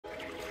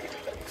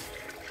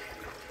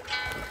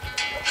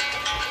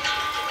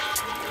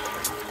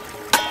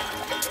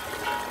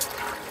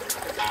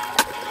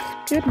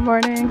Good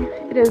morning.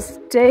 It is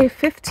day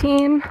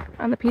 15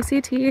 on the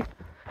PCT,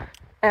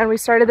 and we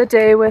started the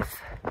day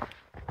with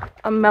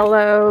a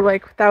mellow,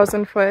 like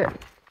 1,000-foot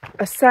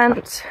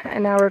ascent,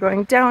 and now we're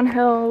going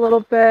downhill a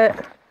little bit.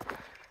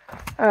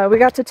 We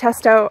got to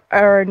test out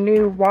our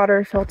new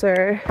water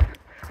filter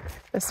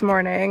this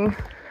morning.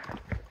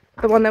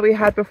 The one that we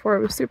had before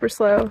was super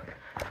slow.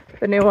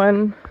 The new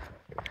one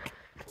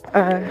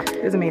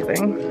is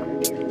amazing.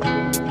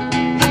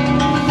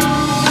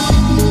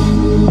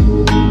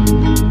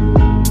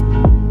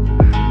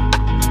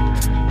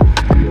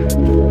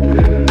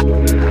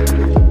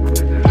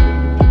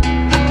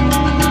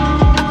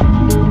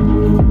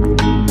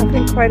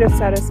 Quite as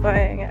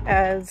satisfying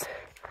as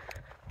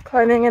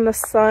climbing in the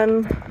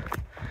sun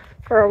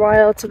for a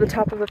while to the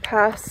top of the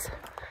pass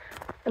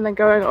and then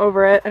going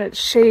over it, and it's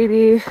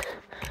shady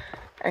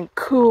and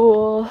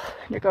cool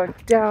and you're going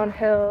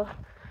downhill.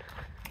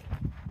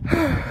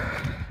 The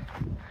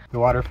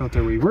water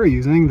filter we were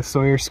using, the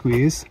Sawyer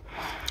Squeeze,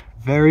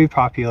 very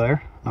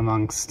popular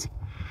amongst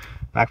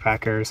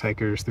backpackers,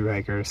 hikers, thru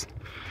hikers.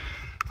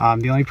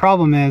 The only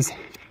problem is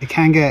it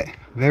can get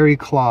very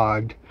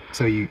clogged,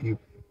 so you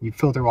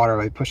filter water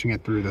by pushing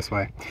it through this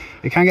way.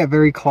 It can get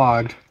very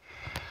clogged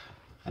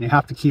and you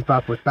have to keep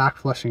up with back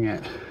flushing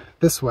it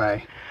this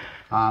way.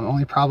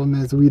 Only problem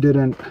is we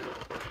didn't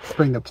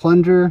bring the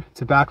plunger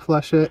to back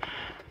flush it,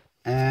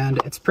 and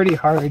it's pretty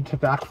hard to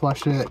back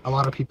flush it. A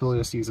lot of people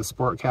just use a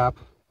sport cap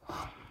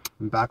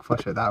and back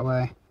flush it that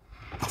way.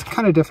 It's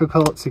kind of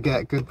difficult to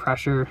get good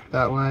pressure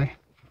that way.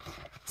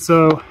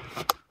 So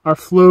our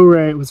flow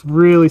rate was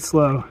really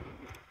slow,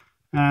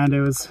 and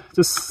it was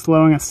just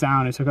slowing us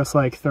down. It took us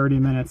like 30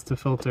 minutes to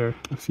filter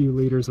a few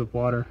liters of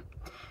water.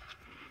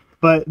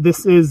 But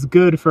this is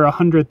good for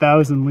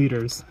 100,000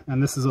 liters,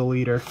 and this is a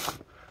liter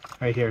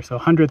right here, so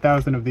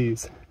 100,000 of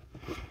these.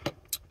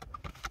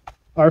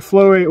 Our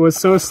flow rate was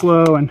so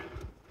slow and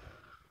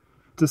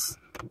just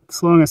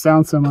slowing us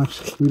down so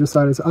much, we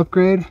decided to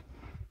upgrade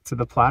to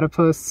the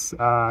Platypus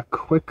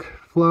quick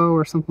flow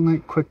or something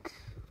like quick,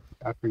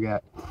 I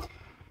forget.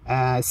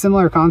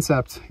 Similar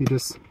concept, you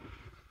just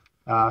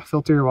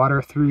filter your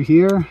water through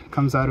here,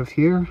 comes out of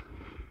here,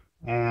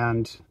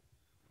 and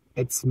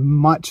it's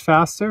much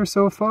faster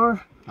so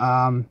far.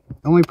 The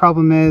only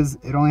problem is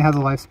it only has a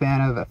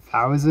lifespan of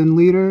 1,000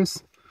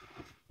 liters,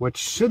 which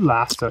should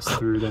last us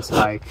through this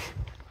hike.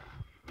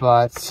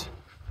 But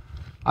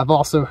I've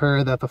also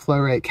heard that the flow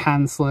rate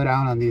can slow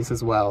down on these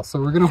as well.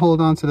 So we're going to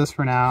hold on to this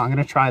for now. I'm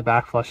going to try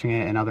back flushing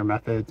it in other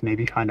methods,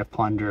 maybe find a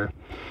plunger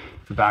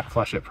to back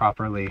flush it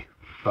properly.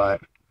 But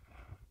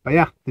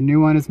yeah, the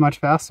new one is much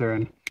faster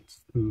and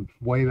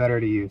way better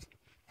to use.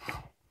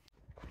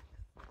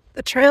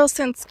 The trail,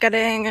 since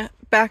getting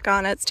back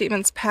on at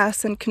Stevens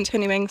Pass and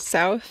continuing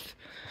south,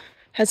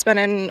 has been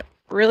in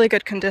really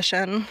good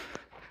condition.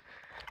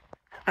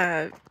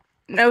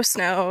 No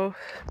snow,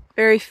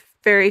 very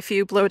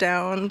few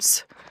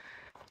blowdowns,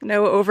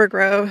 no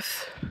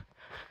overgrowth.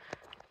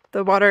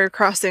 The water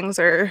crossings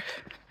are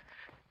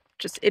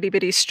just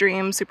itty-bitty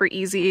streams, super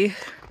easy.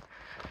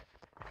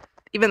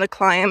 Even the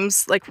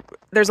climbs, like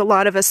there's a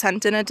lot of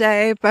ascent in a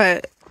day,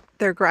 but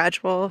they're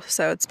gradual,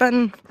 so it's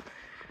been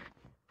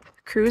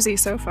cruisy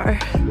so far.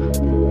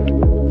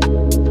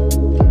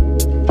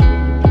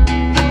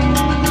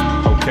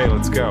 Okay,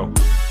 let's go.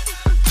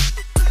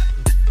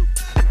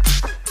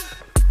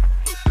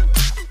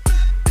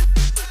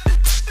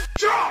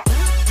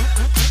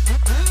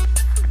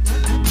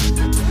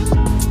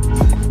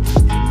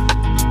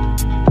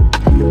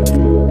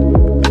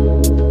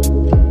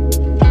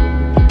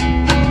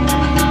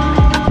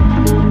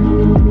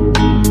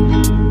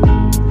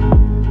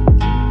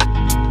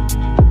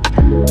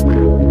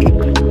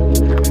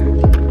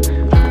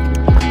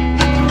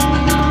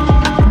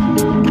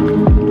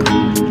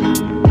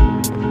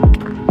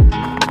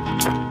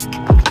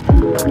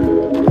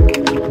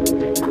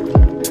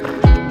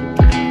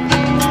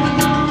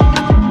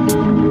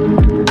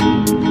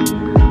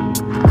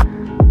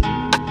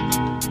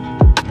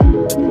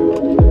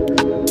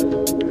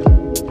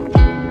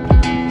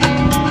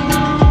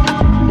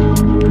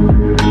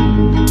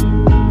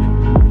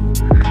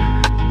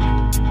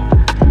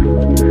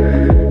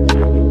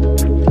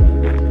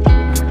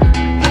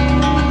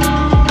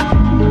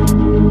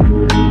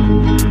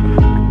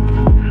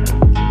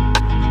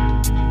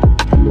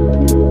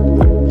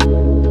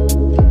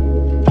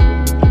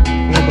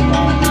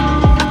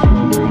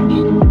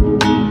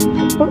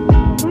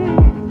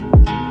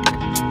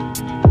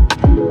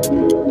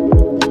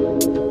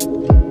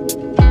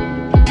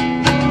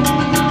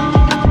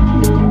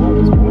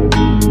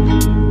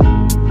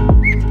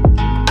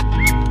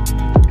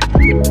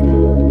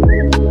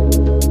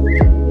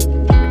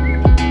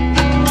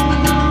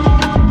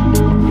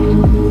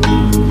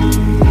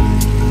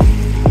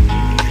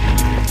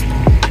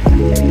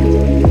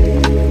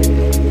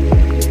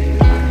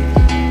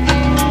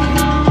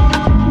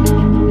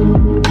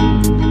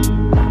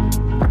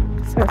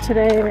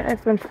 Today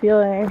I've been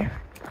feeling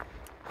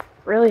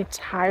really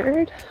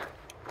tired,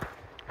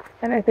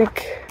 and I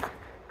think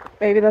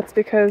maybe that's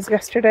because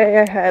yesterday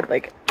I had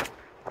like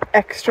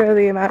extra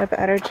the amount of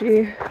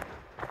energy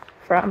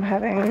from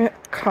having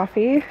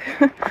coffee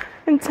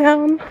in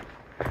town.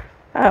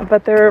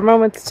 But there were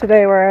moments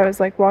today where I was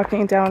like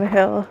walking down a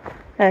hill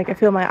and I could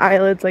feel my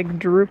eyelids like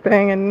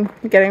drooping and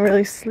getting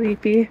really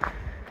sleepy.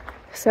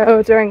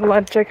 So during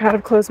lunch I kind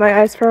of closed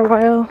my eyes for a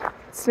while,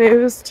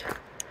 snoozed.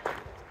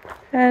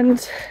 And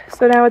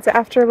so now it's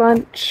after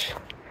lunch.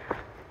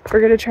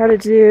 We're gonna try to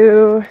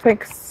do, I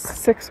think,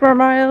 6 more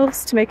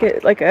miles to make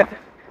it like a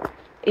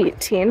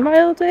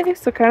 18-mile day,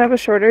 so kind of a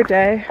shorter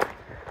day.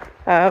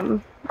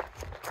 The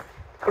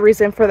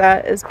reason for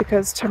that is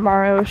because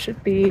tomorrow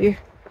should be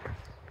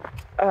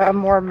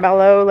more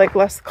mellow, like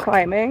less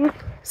climbing,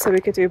 so we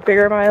could do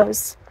bigger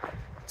miles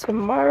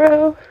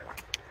tomorrow.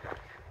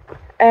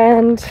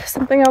 And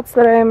something else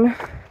that I'm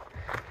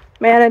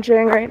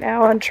managing right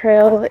now on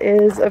trail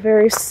is a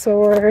very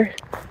sore,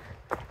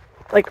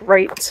 like,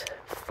 right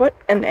foot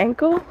and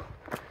ankle.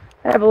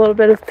 I have a little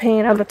bit of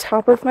pain on the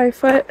top of my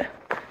foot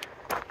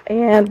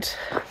and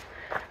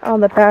on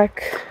the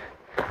back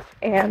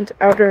and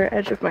outer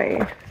edge of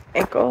my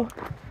ankle.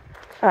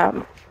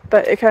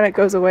 But it kind of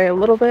goes away a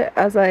little bit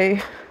as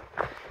I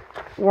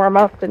warm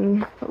up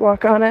and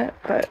walk on it,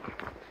 but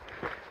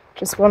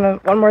just one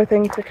more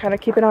thing to kind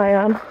of keep an eye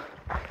on.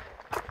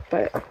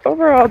 But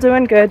overall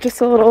doing good,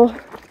 just a little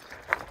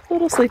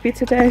sleepy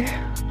today.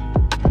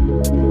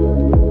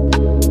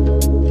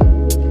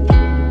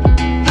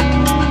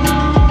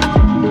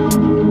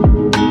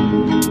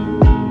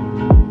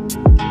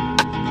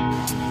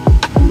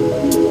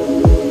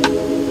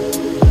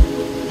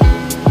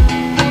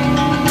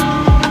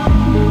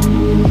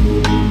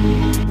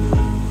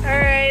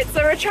 Alright,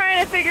 so we're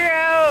trying to figure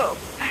out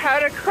how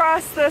to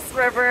cross this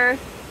river.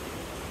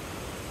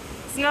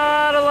 It's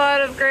not a lot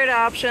of great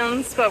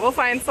options, but we'll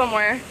find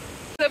somewhere.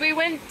 So we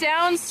went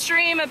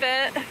downstream a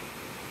bit.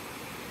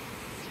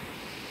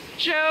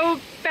 Joe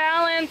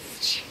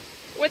balanced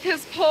with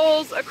his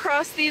poles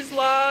across these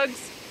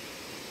logs,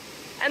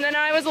 and then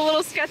I was a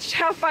little sketched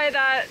out by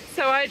that,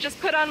 so I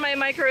just put on my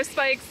micro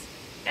spikes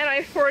and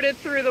I forded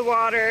through the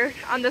water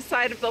on the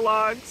side of the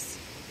logs,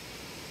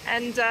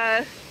 and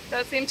that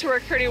seemed to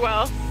work pretty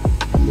well.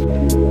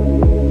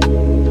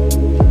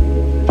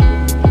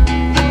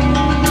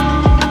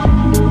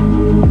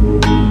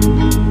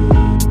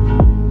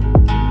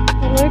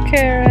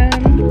 Karen.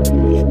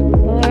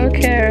 Hello,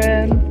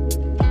 Karen.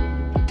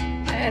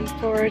 And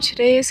for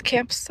today's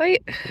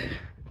campsite,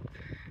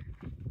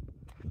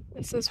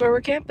 this is where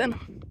we're camping.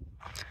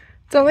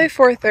 It's only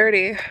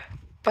 4:30,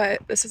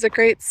 but this is a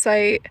great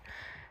site,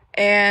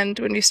 and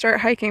when you start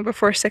hiking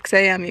before 6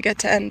 a.m. you get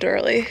to end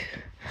early.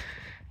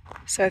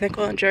 So I think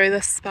we'll enjoy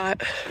this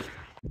spot.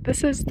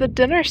 This is the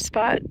dinner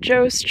spot,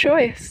 Joe's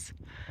Choice.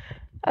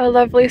 A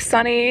lovely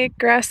sunny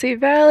grassy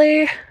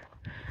valley.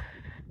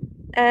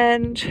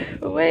 And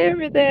way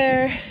over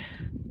there,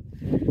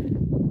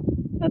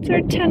 that's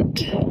our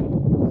tent.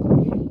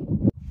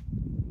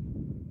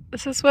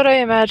 This is what I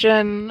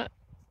imagine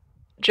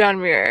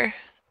John Muir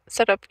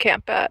set up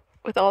camp at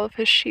with all of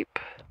his sheep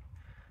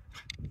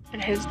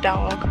and his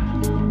dog.